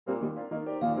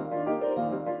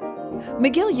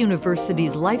McGill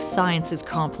University's Life Sciences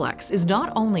Complex is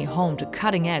not only home to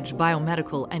cutting-edge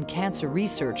biomedical and cancer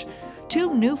research,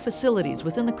 two new facilities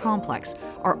within the complex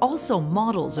are also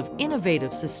models of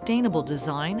innovative, sustainable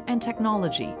design and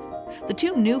technology. The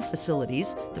two new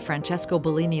facilities, the Francesco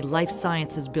Bellini Life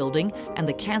Sciences Building and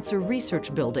the Cancer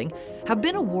Research Building, have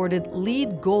been awarded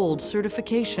LEED Gold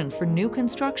certification for new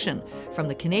construction from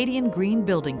the Canadian Green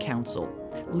Building Council.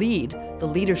 LEED, the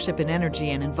Leadership in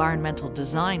Energy and Environmental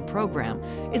Design program,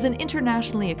 is an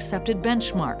internationally accepted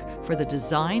benchmark for the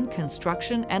design,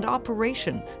 construction, and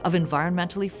operation of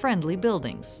environmentally friendly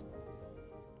buildings.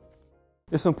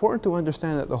 It's important to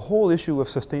understand that the whole issue of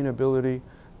sustainability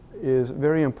is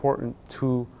very important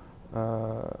to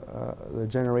the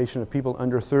generation of people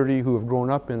under 30 who have grown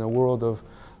up in a world of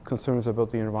concerns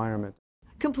about the environment.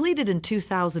 Completed in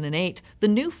 2008, the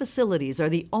new facilities are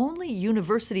the only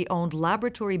university-owned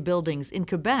laboratory buildings in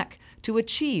Quebec to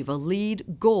achieve a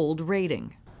LEED Gold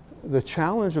rating. The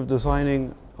challenge of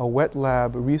designing a wet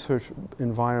lab research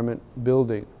environment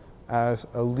building as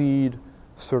a LEED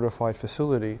certified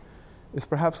facility is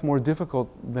perhaps more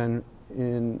difficult than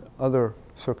in other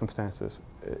circumstances.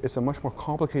 It's a much more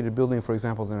complicated building, for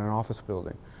example, than an office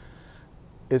building.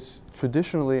 It's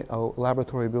traditionally, a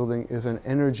laboratory building is an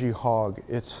energy hog.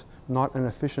 It's not an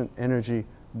efficient energy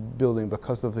building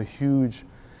because of the huge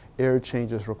air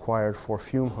changes required for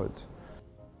fume hoods.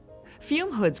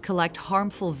 Fume hoods collect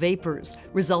harmful vapors,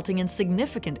 resulting in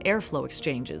significant airflow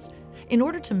exchanges. In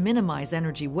order to minimize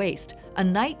energy waste, a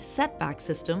night setback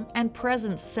system and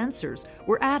presence sensors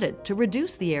were added to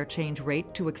reduce the air change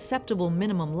rate to acceptable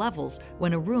minimum levels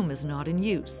when a room is not in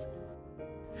use.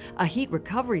 A heat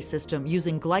recovery system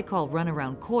using glycol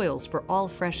runaround coils for all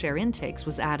fresh air intakes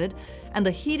was added, and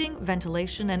the heating,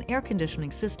 ventilation, and air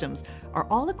conditioning systems are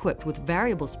all equipped with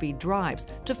variable speed drives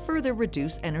to further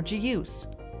reduce energy use.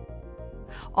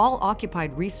 All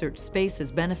occupied research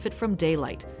spaces benefit from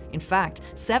daylight. In fact,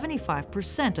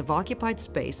 75% of occupied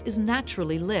space is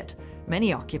naturally lit.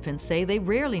 Many occupants say they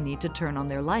rarely need to turn on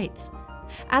their lights.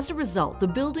 As a result, the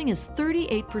building is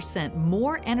 38%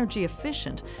 more energy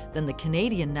efficient than the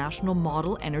Canadian National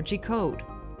Model Energy Code.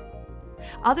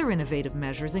 Other innovative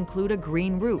measures include a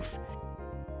green roof.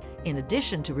 In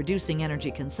addition to reducing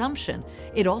energy consumption,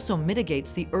 it also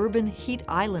mitigates the urban heat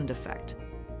island effect.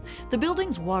 The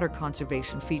building's water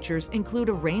conservation features include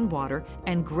a rainwater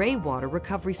and grey water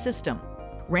recovery system.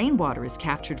 Rainwater is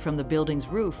captured from the building's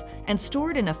roof and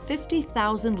stored in a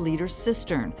 50,000-liter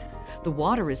cistern. The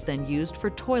water is then used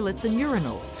for toilets and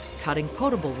urinals, cutting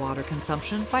potable water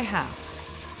consumption by half.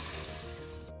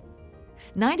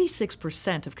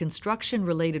 96% of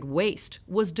construction-related waste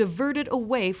was diverted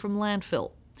away from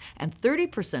landfill, and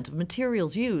 30% of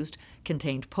materials used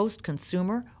contained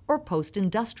post-consumer or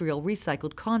post-industrial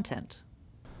recycled content.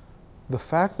 The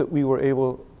fact that we were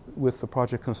able, with the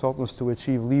project consultants, to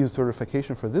achieve LEED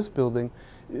certification for this building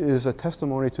is a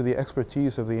testimony to the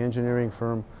expertise of the engineering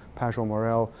firm Pajot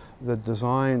Morel that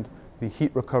designed the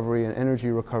heat recovery and energy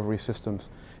recovery systems.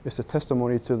 It's a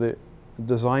testimony to the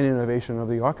design innovation of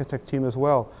the architect team as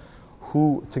well,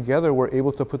 who together were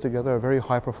able to put together a very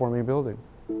high-performing building.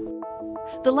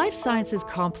 The Life Sciences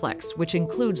Complex, which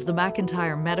includes the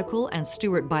McIntyre Medical and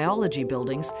Stewart Biology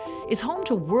buildings, is home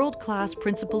to world-class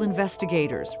principal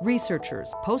investigators,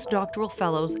 researchers, postdoctoral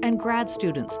fellows, and grad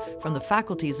students from the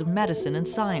faculties of medicine and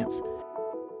science.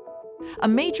 A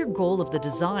major goal of the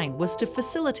design was to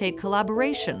facilitate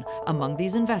collaboration among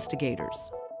these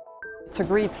investigators. It's a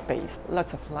great space,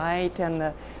 lots of light,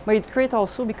 but it's great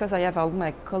also because I have all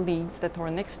my colleagues that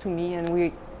are next to me and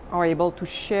we are able to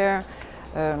share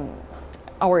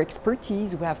our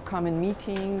expertise. We have common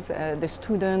meetings, the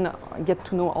students get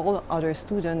to know all other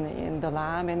students in the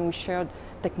lab, and we share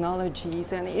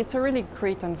technologies, and it's a really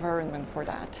great environment for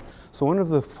that. So one of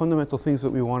the fundamental things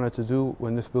that we wanted to do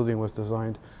when this building was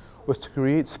designed was to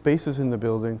create spaces in the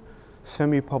building,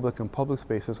 semi-public and public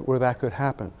spaces, where that could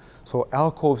happen. So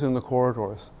alcoves in the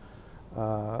corridors,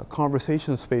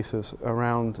 conversation spaces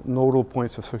around nodal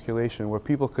points of circulation where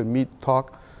people could meet,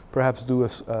 talk, perhaps do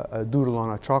a doodle on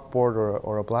a chalkboard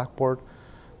or a blackboard,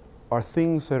 are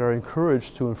things that are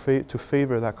encouraged to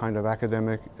favor that kind of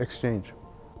academic exchange.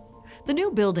 The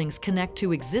new buildings connect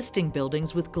to existing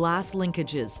buildings with glass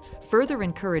linkages, further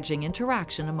encouraging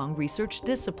interaction among research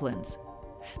disciplines.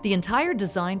 The entire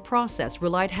design process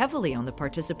relied heavily on the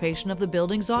participation of the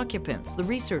building's occupants, the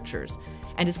researchers,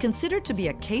 and is considered to be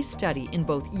a case study in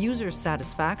both user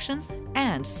satisfaction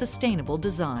and sustainable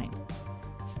design.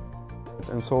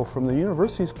 And so from the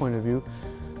university's point of view,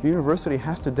 the university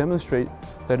has to demonstrate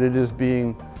that it is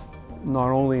being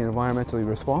not only environmentally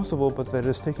responsible, but that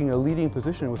it's taking a leading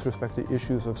position with respect to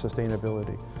issues of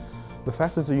sustainability. The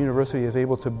fact that the university is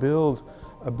able to build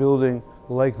a building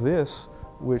like this,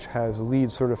 which has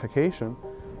LEED certification,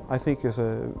 I think is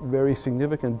a very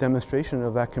significant demonstration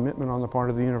of that commitment on the part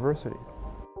of the university.